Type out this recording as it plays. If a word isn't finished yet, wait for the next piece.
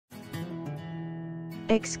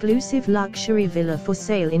Exclusive luxury villa for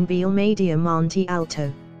sale in Benalmadena, Monte,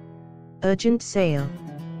 Alto. Urgent sale.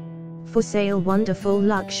 For sale, wonderful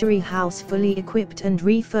luxury house, fully equipped and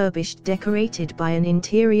refurbished, decorated by an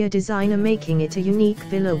interior designer, making it a unique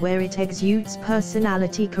villa where it exudes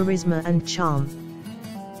personality, charisma and charm.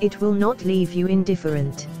 It will not leave you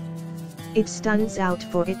indifferent. It stands out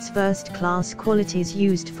for its first-class qualities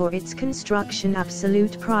used for its construction,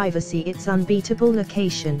 absolute privacy, its unbeatable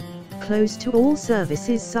location, close to all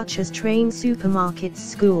services such as train, supermarkets,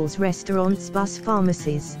 schools, restaurants, bus,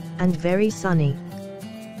 pharmacies, and very sunny.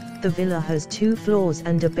 The villa has 2 floors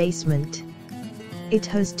and a basement. It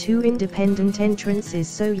has 2 independent entrances,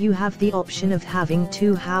 so you have the option of having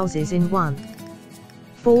 2 houses in one.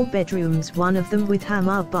 4 bedrooms, one of them with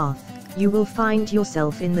hammer bath. You will find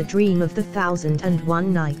yourself in the dream of the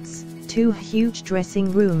 1001 nights. 2 huge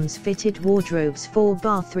dressing rooms, fitted wardrobes, 4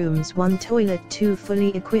 bathrooms, 1 toilet, 2 fully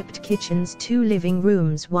equipped kitchens, 2 living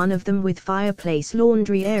rooms, one of them with fireplace,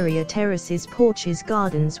 laundry area, terraces, porches,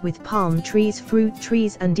 gardens with palm trees, fruit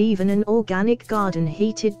trees, and even an organic garden,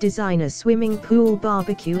 heated designer swimming pool,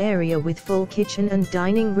 barbecue area with full kitchen and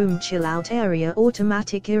dining room, chill out area,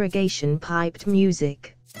 automatic irrigation, piped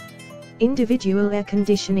music. Individual air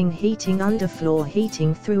conditioning, heating, underfloor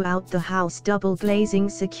heating throughout the house, double glazing,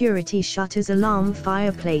 security shutters, alarm,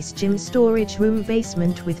 fireplace, gym, storage room,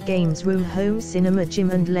 basement with games room, home cinema,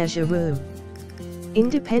 gym and leisure room.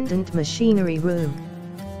 Independent machinery room.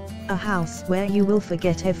 A house where you will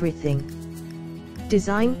forget everything.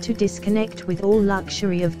 Designed to disconnect with all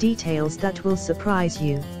luxury of details that will surprise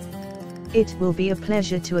you. It will be a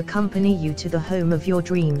pleasure to accompany you to the home of your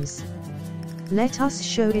dreams. Let us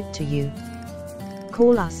show it to you.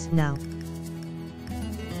 Call us now.